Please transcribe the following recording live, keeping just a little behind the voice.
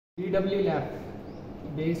EW lab,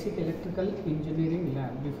 basic electrical engineering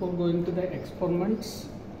lab. Before going to the experiments,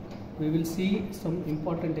 we will see some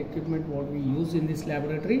important equipment what we use in this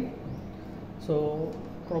laboratory. So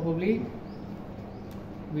probably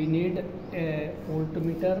we need a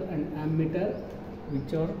voltmeter and ammeter,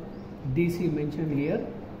 which are DC mentioned here.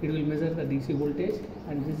 It will measure the DC voltage,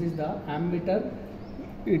 and this is the ammeter.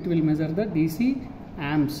 It will measure the DC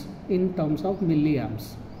amps in terms of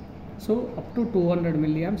milliamps. So up to 200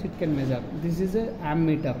 milliamps it can measure. This is a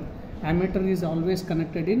ammeter. Ammeter is always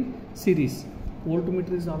connected in series.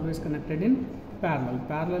 Voltmeter is always connected in parallel.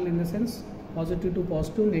 Parallel in the sense positive to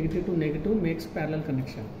positive, negative to negative makes parallel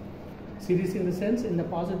connection. Series in the sense in the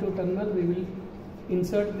positive terminal we will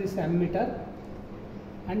insert this ammeter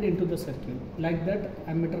and into the circuit. Like that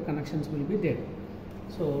ammeter connections will be there.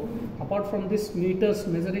 So apart from this meters,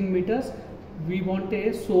 measuring meters, we want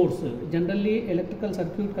a source. Generally electrical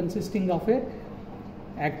circuit consisting of a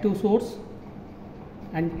active source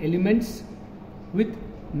and elements with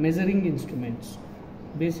measuring instruments.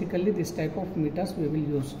 Basically this type of meters we will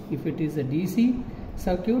use. If it is a DC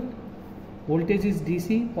circuit, voltage is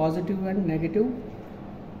DC, positive and negative,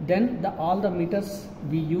 then all the meters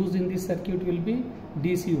we use in this circuit will be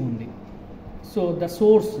DC only. So the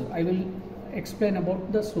source, I will explain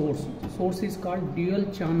about the source. Source is called dual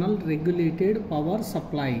channel regulated power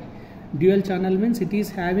supply. Dual channel means it is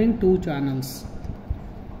having two channels,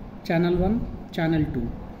 channel 1, channel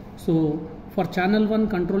 2. So for channel 1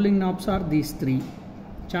 controlling knobs are these three,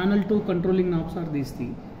 channel 2 controlling knobs are these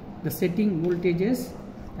three. The setting voltages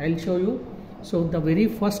I will show you. So the very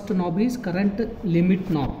first knob is current limit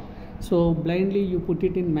knob. So blindly you put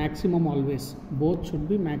it in maximum always. Both should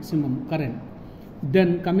be maximum current.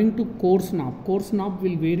 Then coming to coarse knob. Coarse knob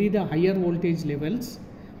will vary the higher voltage levels.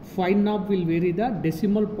 Fine knob will vary the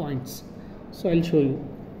decimal points. So I will show you.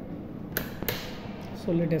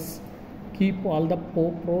 So let us keep all the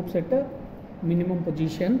probes at a minimum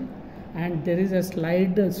position, and there is a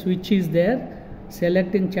slide switch is there.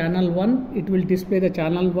 Selecting channel 1, it will display the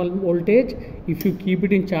channel 1 voltage. If you keep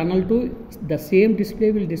it in channel 2, the same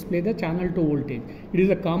display will display the channel 2 voltage. It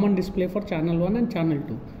is a common display for channel 1 and channel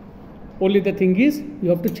 2. Only the thing is you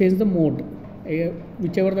have to change the mode.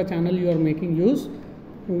 Whichever the channel you are making use,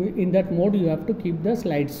 in that mode you have to keep the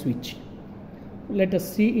slide switch. Let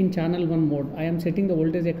us see in channel 1 mode. I am setting the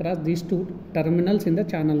voltage across these two terminals in the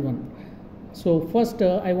channel 1. So first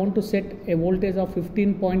I want to set a voltage of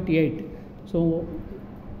 15.8. So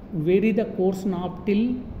vary the coarse knob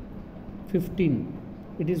till 15.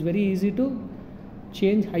 It is very easy to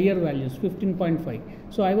change higher values, 15.5.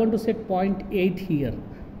 So I want to set 0.8 here.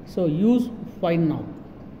 So use fine knob.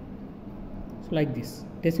 So like this.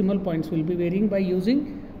 Decimal points will be varying by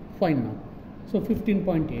using fine knob. So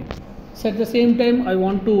 15.8. So at the same time I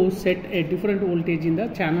want to set a different voltage in the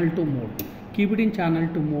channel 2 mode. Keep it in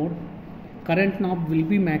channel 2 mode. Current knob will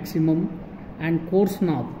be maximum, and coarse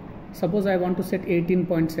knob, suppose I want to set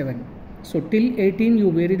 18.7. So till 18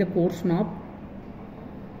 you vary the coarse knob.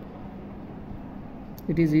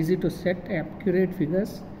 It is easy to set accurate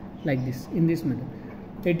figures like this in this method.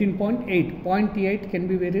 18.8, 0.8 can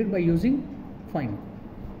be varied by using fine.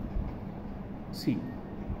 See,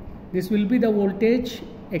 this will be the voltage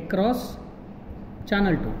across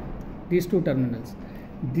channel 2, these two terminals.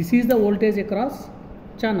 This is the voltage across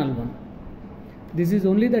channel 1. This is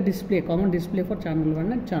only the display, common display for channel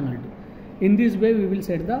 1 and channel 2. In this way we will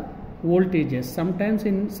set the voltages. Sometimes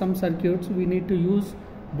in some circuits we need to use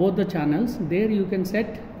both the channels. There you can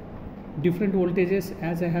set different voltages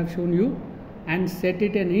as I have shown you, and set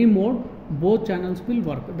it in any mode. Both channels will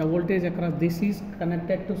work. The voltage across this is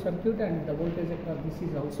connected to circuit, and the voltage across this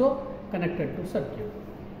is also connected to circuit.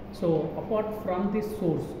 So apart from this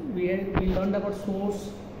source, we learned about source,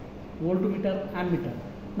 voltmeter, ammeter.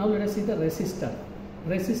 Now let us see the resistor.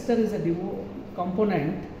 Resistor is a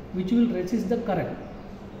component which will resist the current,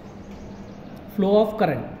 flow of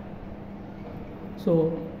current.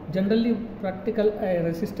 So generally practical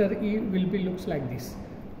resistor will be looks like this.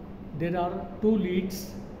 There are two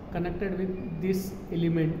leads connected with this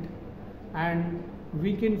element, and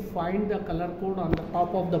we can find the color code on the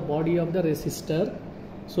top of the body of the resistor.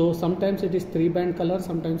 So sometimes it is 3-band color,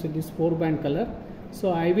 sometimes it is 4-band color.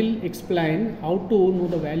 So I will explain how to know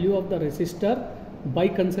the value of the resistor by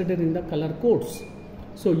considering the color codes.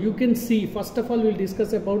 So you can see, first of all we will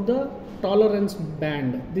discuss about the tolerance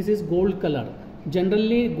band. This is gold color.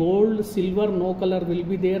 Generally gold, silver, no color will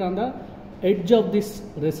be there on the edge of this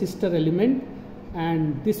resistor element,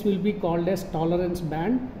 and this will be called as tolerance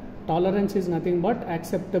band. Tolerance is nothing but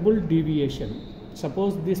acceptable deviation.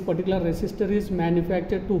 Suppose this particular resistor is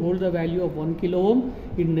manufactured to hold the value of 1 kilo ohm,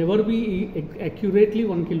 it never be accurately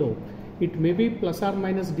 1 kilo ohm. It may be plus or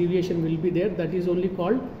minus deviation will be there. That is only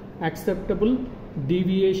called acceptable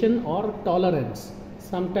deviation or tolerance.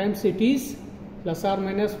 Sometimes it is plus or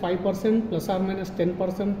minus 5%, plus or minus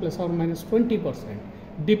 10%, plus or minus 20%.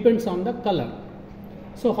 Depends on the color.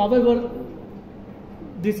 So however,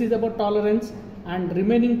 this is about tolerance, and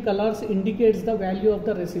remaining colors indicates the value of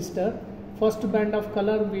the resistor. First band of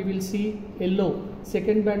color we will see yellow,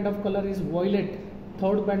 second band of color is violet,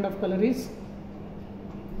 third band of color is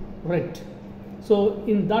red. So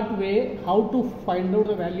in that way, how to find out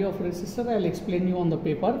the value of resistor, I will explain you on the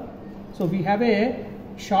paper. So we have a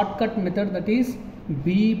shortcut method, that is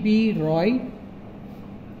B.B. Roy,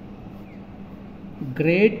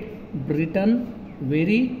 Great Britain,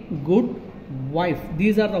 very good wife.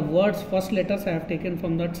 These are the words, first letters I have taken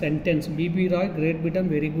from that sentence. B.B. Roy, Great Britain,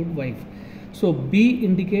 very good wife. So B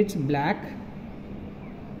indicates black,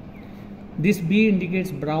 this B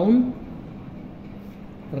indicates brown,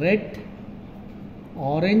 red,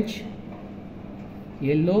 orange,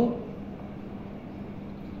 yellow,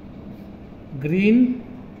 green,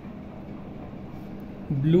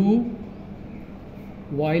 blue,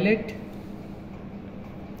 violet,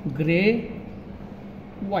 grey,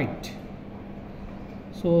 white.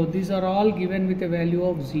 So these are all given with a value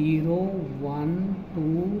of 0, 1,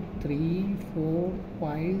 2, 3, 4,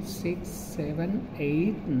 5, 6, 7,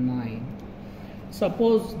 8, 9.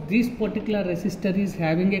 Suppose this particular resistor is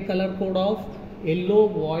having a color code of yellow,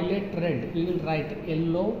 violet, red. We will write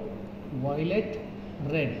yellow, violet,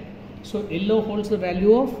 red. So yellow holds the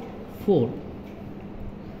value of 4.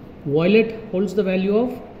 Violet holds the value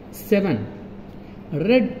of 7.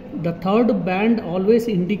 Red, the third band always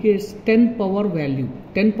indicates 10 power value.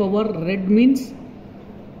 10 power, red means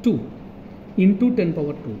 2 into 10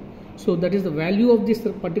 power 2. So that is the value of this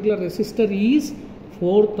particular resistor is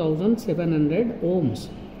 4700 ohms,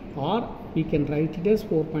 or we can write it as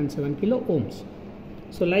 4.7 kilo ohms.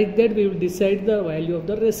 So like that we will decide the value of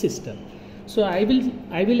the resistor. So I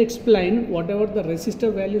will explain whatever the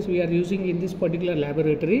resistor values we are using in this particular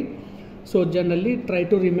laboratory. So generally try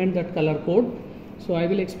to remember that color code. So I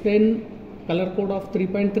will explain color code of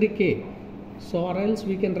 3.3K. So or else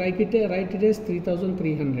we can write it as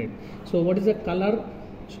 3300. So what is the color?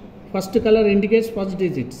 First color indicates first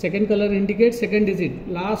digit, second color indicates second digit,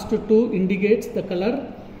 last two indicates the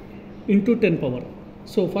color into 10 power.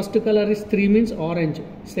 So first color is 3 means orange,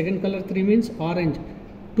 second color 3 means orange,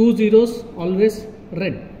 2 zeros always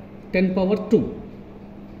red, 10 power 2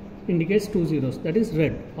 indicates 2 zeros, that is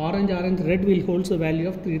red. Orange, red will hold the value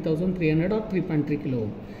of 3300 or 3.3 kilo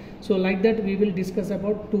ohm. So like that we will discuss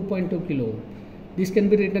about 2.2 kilo ohm. This can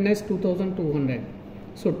be written as 2200.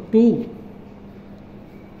 So 2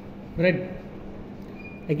 red,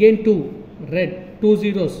 again 2 red, 2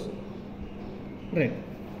 zeros red,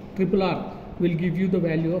 triple R will give you the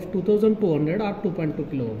value of 2200 or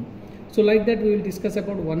 2.2 kilo ohm. So like that we will discuss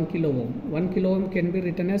about 1 kilo ohm. 1 kilo ohm can be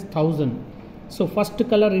written as 1000. So first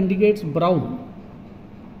color indicates brown,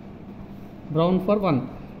 brown for 1.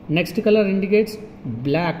 Next color indicates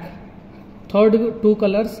black. Third two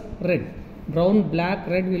colors red. Brown, black,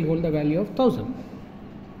 red will hold the value of 1000.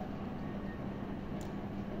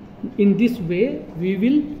 In this way we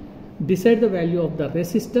will decide the value of the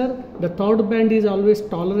resistor. The third band is always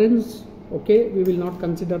tolerance. Okay, we will not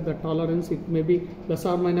consider the tolerance. It may be plus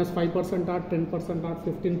or minus 5% or 10% or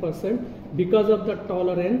 15%. Because of the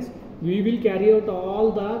tolerance, we will carry out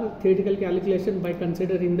all the theoretical calculation by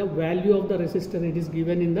considering the value of the resistor. It is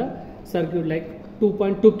given in the circuit like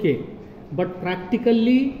 2.2K. But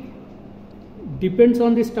practically depends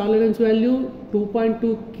on this tolerance value.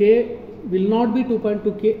 2.2K will not be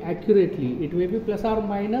 2.2K accurately. It may be plus or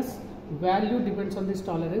minus value, depends on this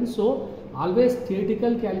tolerance. So always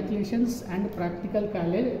theoretical calculations and practical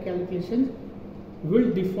calculations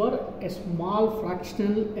will differ a small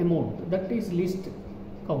fractional amount, that is least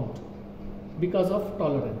count, because of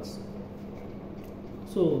tolerance.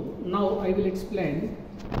 So now I will explain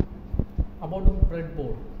about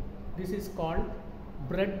breadboard. This is called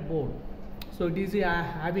breadboard. So it is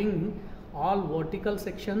having all vertical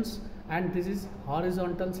sections and this is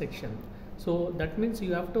horizontal section. So that means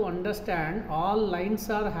you have to understand all lines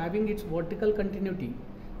are having its vertical continuity.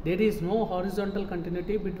 There is no horizontal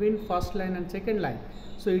continuity between first line and second line.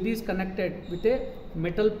 So it is connected with a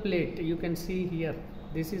metal plate. You can see here,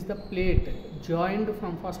 this is the plate joined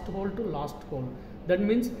from first hole to last hole. That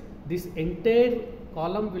means this entire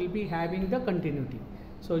column will be having the continuity.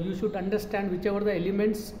 So you should understand whichever the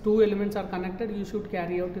elements, two elements are connected, you should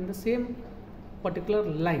carry out in the same particular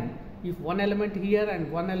line. If one element here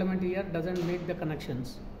and one element here doesn't make the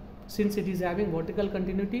connections. Since it is having vertical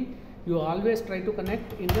continuity, you always try to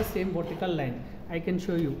connect in the same vertical line. I can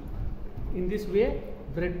show you. In this way,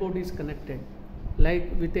 breadboard is connected.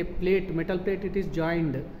 Like with a plate, metal plate, it is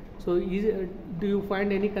joined. So do you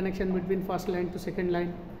find any connection between first line to second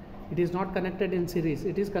line? It is not connected in series.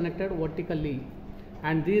 It is connected vertically.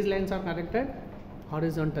 And these lines are connected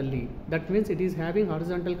horizontally. That means it is having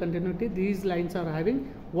horizontal continuity. These lines are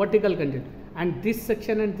having vertical continuity. And this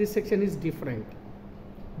section and this section is different.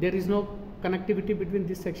 There is no connectivity between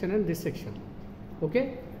this section and this section.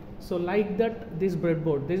 Okay. So like that, this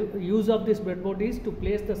breadboard, the use of this breadboard is to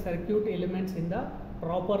place the circuit elements in the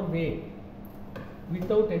proper way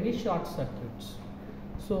without any short circuits.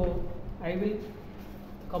 So I will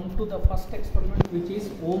come to the first experiment, which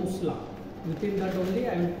is Ohm's law. Within that only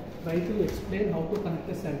I am trying to explain how to connect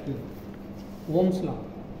a circuit. Ohm's law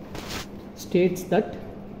states that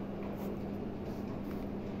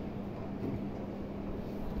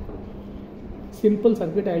simple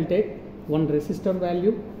circuit, I will take one resistor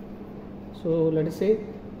value. So let us say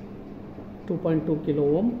 2.2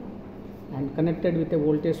 kilo ohm and connected with a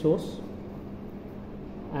voltage source,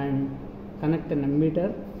 and connect an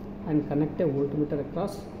ammeter and connect a voltmeter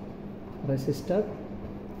across resistor,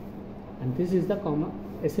 and this is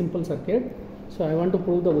a simple circuit. So I want to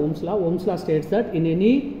prove the Ohm's law. Ohm's law states that in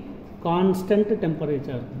any constant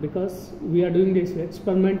temperature, because we are doing this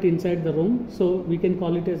experiment inside the room, so we can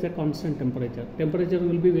call it as a constant temperature. Temperature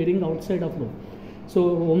will be varying outside of room. So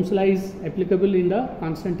Ohm's law is applicable in the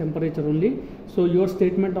constant temperature only. So your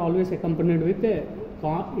statement always accompanied with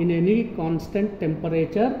in any constant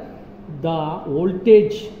temperature, the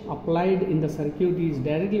voltage applied in the circuit is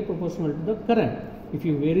directly proportional to the current. If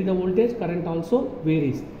you vary the voltage, current also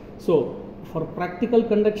varies. So for practical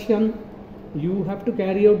conduction, you have to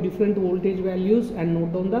carry out different voltage values and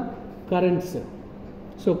note down the currents.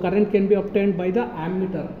 So current can be obtained by the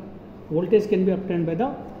ammeter, voltage can be obtained by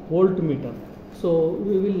the voltmeter. So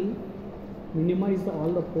we will minimize all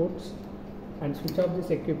the ports and switch off this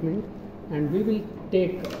equipment, and we will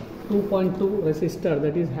take 2.2 resistor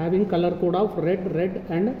that is having color code of red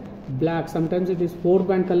and black. Sometimes it is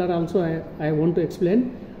 4-band color also. I want to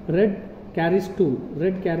explain. Red carries 2,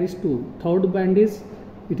 red carries 2. Third band is,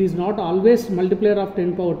 it is not always multiplier of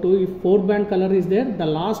 10 power 2. If 4-band color is there, the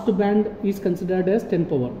last band is considered as 10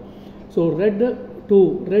 power. So red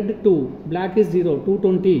 2, black is 0,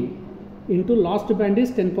 220 into last band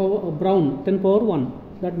is 10 power brown, 10 power 1.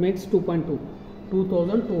 That makes 2.2,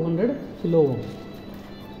 2200 kilo ohm.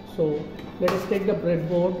 So let us take the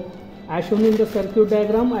breadboard. As shown in the circuit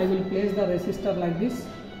diagram, I will place the resistor like this.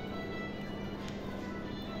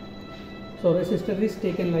 So resistor is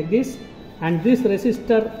taken like this, and this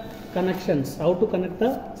resistor connections, how to connect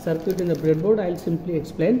the circuit in the breadboard, I will simply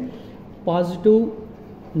explain. Positive,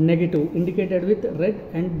 negative indicated with red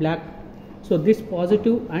and black. So this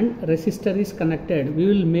positive and resistor is connected. We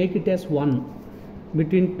will make it as 1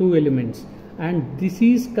 between two elements, and this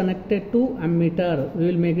is connected to ammeter. We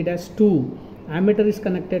will make it as 2. Ammeter is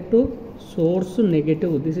connected to source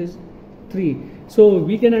negative. This is 3. So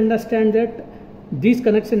we can understand that these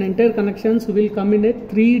entire connections will come in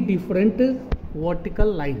 3 different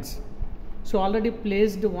vertical lines. So already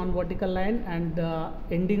placed one vertical line, and the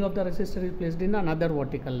ending of the resistor is placed in another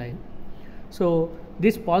vertical line. So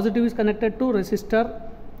this positive is connected to resistor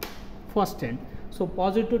first end. So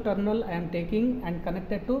positive terminal I am taking and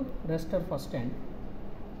connected to resistor first end.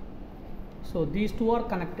 So these two are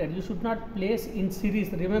connected. You should not place in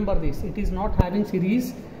series. Remember this, it is not having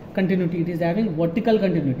series continuity, it is having vertical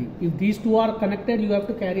continuity. If these two are connected, you have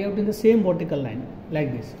to carry out in the same vertical line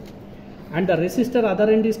like this. And the resistor other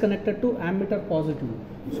end is connected to ammeter positive.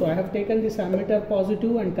 So I have taken this ammeter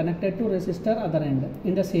positive and connected to resistor other end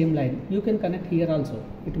in the same line. You can connect here also,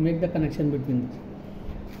 it will make the connection between this.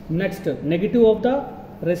 Next, negative of the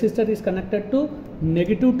resistor is connected to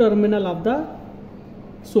negative terminal of the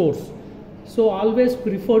source. So always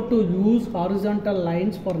prefer to use horizontal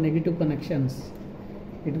lines for negative connections.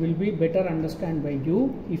 It will be better understand by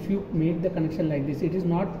you if you make the connection like this. It is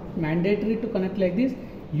not mandatory to connect like this.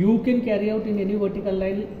 You can carry out in any vertical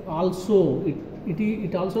line also.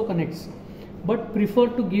 It also connects, but prefer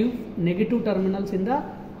to give negative terminals in the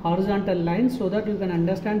horizontal line so that you can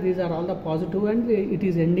understand these are all the positive and it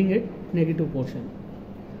is ending at negative portion.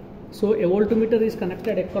 So a voltmeter is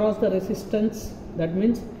connected across the resistance. That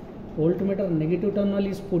means voltmeter negative terminal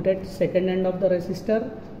is put at second end of the resistor,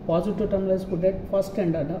 positive terminal is put at first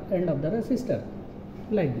end of the resistor,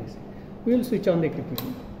 like this. We will switch on the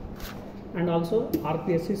equipment, and also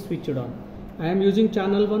RPS is switched on. I am using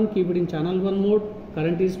channel 1, keep it in channel 1 mode.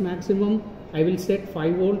 Current is maximum, I will set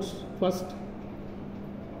 5 volts first.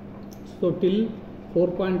 So till 4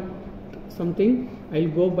 point something, I will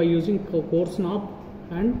go by using coarse knob,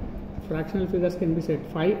 and fractional figures can be set.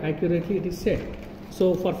 5 accurately it is set.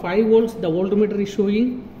 So for 5 volts the voltmeter is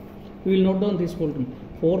showing, we will note down this voltmeter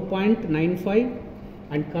 4.95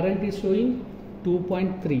 and current is showing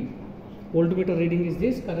 2.3. Voltmeter reading is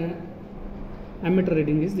this, current ammeter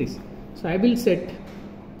reading is this. So I will set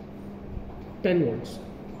 10 volts.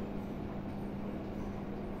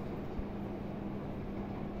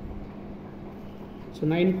 So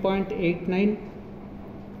 9.89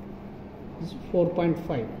 is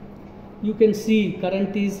 4.5. You can see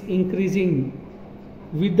current is increasing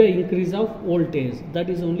with the increase of voltage. That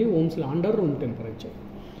is only Ohm's law under room temperature.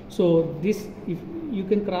 So this, if you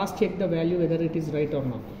can cross check the value whether it is right or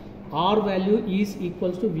not. R value is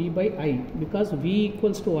equals to V by I, because V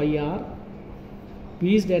equals to IR.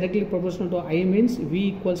 V is directly proportional to I, means V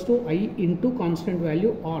equals to I into constant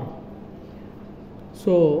value R.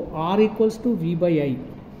 So R equals to V by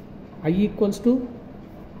I equals to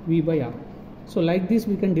V by R. So like this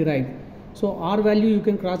we can derive. So R value you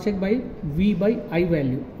can cross check by V by I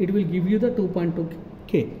value. It will give you the 2.2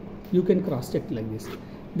 K. You can cross check like this.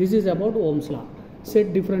 This is about Ohm's law.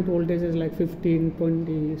 Set different voltages like 15,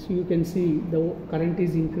 20. So you can see the current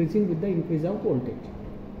is increasing with the increase of voltage.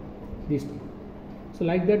 These two. So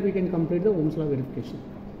like that we can complete the Ohm's law verification.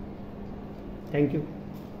 Thank you.